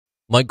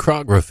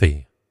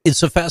Micrography.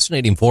 It's a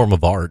fascinating form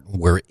of art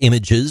where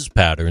images,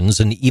 patterns,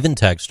 and even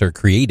text are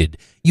created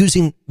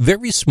using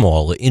very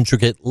small,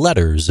 intricate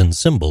letters and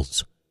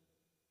symbols.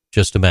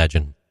 Just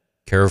imagine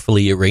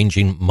carefully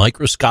arranging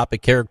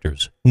microscopic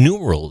characters,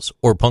 numerals,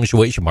 or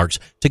punctuation marks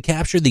to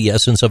capture the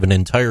essence of an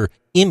entire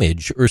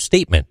image or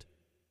statement.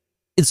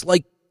 It's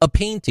like a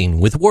painting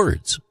with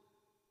words.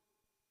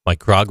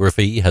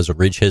 Micrography has a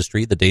rich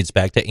history that dates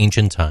back to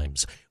ancient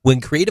times, when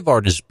creative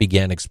artists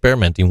began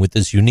experimenting with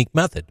this unique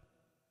method.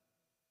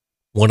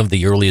 One of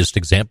the earliest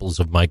examples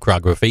of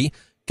micrography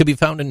can be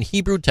found in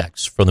Hebrew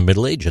texts from the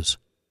Middle Ages.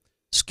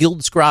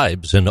 Skilled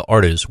scribes and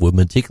artists would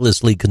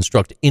meticulously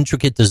construct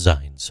intricate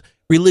designs,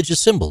 religious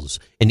symbols,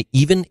 and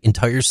even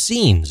entire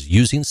scenes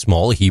using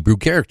small Hebrew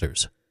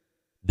characters.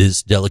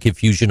 This delicate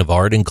fusion of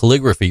art and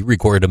calligraphy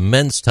required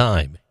immense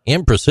time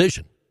and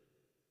precision.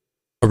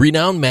 A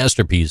renowned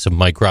masterpiece of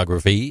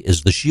micrography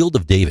is the Shield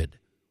of David,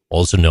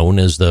 also known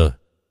as the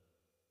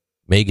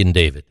Magen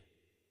David.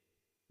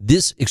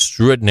 This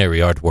extraordinary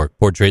artwork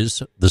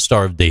portrays the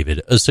Star of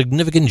David, a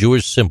significant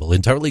Jewish symbol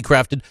entirely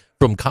crafted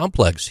from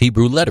complex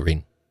Hebrew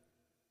lettering.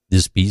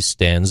 This piece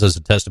stands as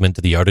a testament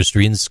to the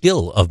artistry and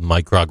skill of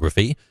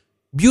micrography,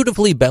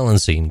 beautifully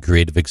balancing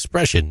creative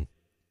expression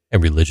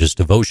and religious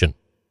devotion.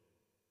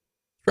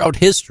 Throughout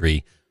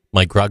history,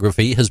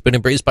 micrography has been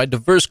embraced by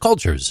diverse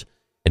cultures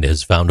and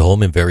has found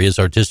home in various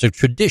artistic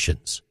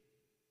traditions.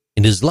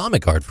 In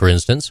Islamic art, for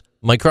instance,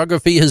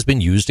 micrography has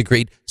been used to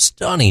create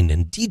stunning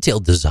and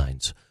detailed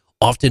designs,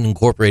 often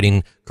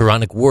incorporating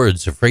Quranic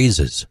words or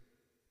phrases.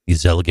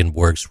 These elegant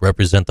works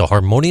represent the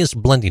harmonious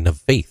blending of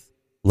faith,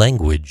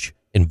 language,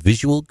 and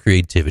visual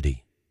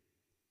creativity.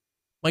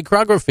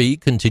 Micrography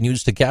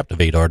continues to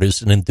captivate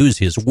artists and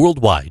enthusiasts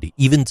worldwide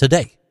even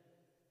today.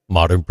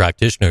 Modern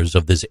practitioners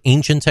of this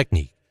ancient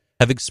technique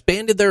have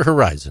expanded their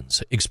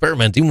horizons,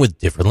 experimenting with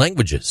different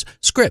languages,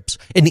 scripts,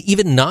 and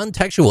even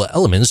non-textual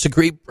elements to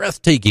create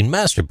breathtaking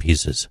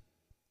masterpieces.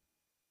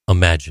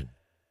 Imagine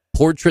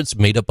portraits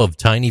made up of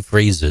tiny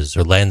phrases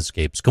or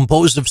landscapes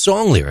composed of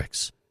song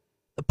lyrics.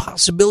 The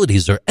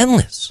possibilities are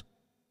endless.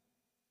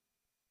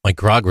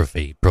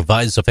 Micrography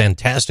provides a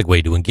fantastic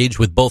way to engage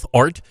with both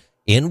art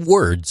and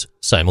words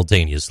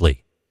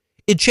simultaneously.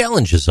 It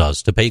challenges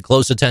us to pay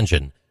close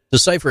attention,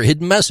 decipher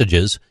hidden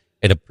messages,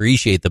 and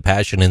appreciate the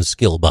passion and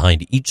skill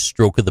behind each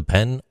stroke of the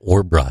pen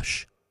or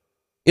brush.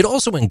 It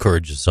also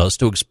encourages us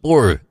to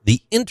explore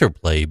the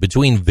interplay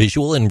between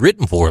visual and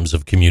written forms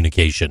of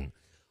communication,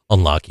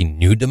 unlocking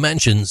new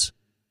dimensions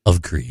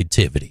of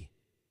creativity.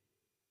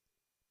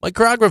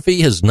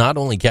 Micrography has not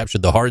only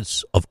captured the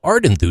hearts of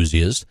art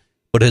enthusiasts,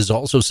 but has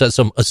also set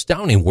some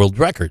astounding world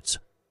records.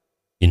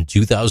 In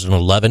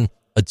 2011,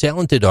 a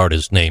talented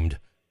artist named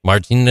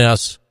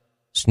Martinas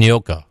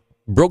Snioka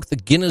broke the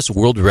Guinness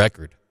World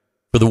Record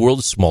for the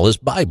world's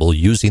smallest Bible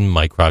using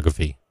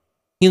micrography.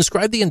 He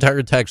inscribed the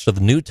entire text of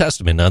the New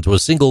Testament onto a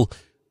single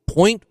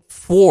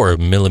 0.4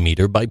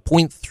 millimeter by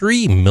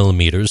 0.3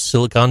 millimeter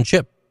silicon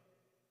chip.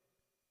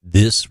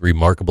 This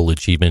remarkable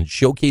achievement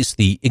showcased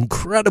the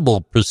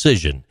incredible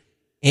precision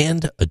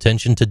and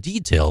attention to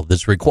detail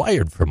that's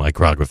required for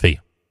micrography.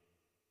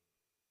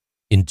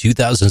 In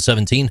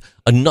 2017,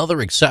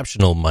 another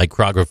exceptional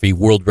micrography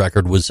world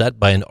record was set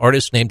by an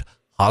artist named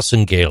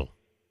Hassan Gale.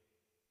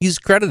 He's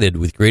credited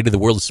with creating the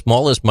world's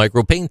smallest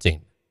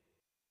micro-painting.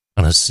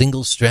 On a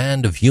single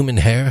strand of human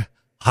hair,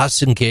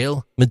 Hassan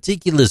Gale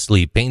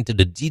meticulously painted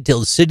a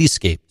detailed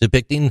cityscape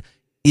depicting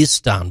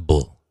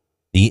Istanbul,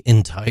 the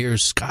entire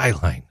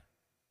skyline.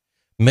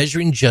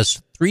 Measuring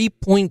just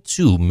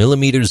 3.2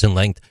 millimeters in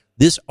length,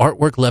 this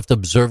artwork left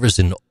observers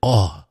in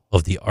awe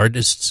of the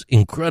artist's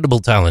incredible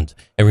talent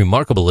and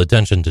remarkable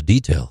attention to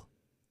detail.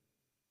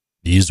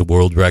 These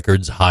world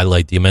records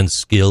highlight the immense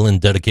skill and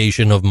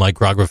dedication of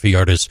micrography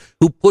artists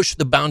who push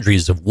the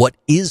boundaries of what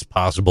is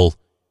possible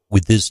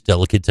with this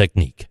delicate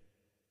technique.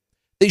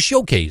 They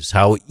showcase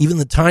how even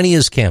the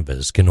tiniest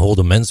canvas can hold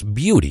immense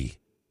beauty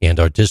and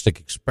artistic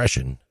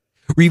expression,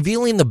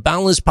 revealing the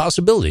boundless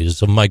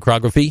possibilities of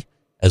micrography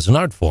as an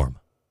art form.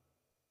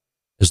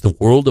 As the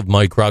world of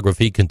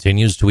micrography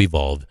continues to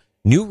evolve,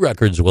 new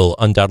records will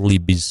undoubtedly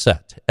be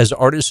set as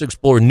artists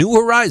explore new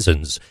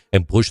horizons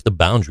and push the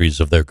boundaries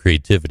of their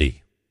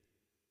creativity.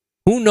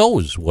 Who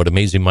knows what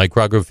amazing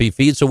micrography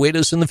feats await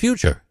us in the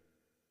future?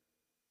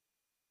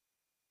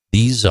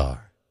 These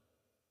are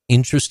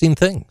Interesting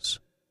Things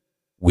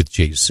with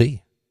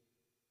JC.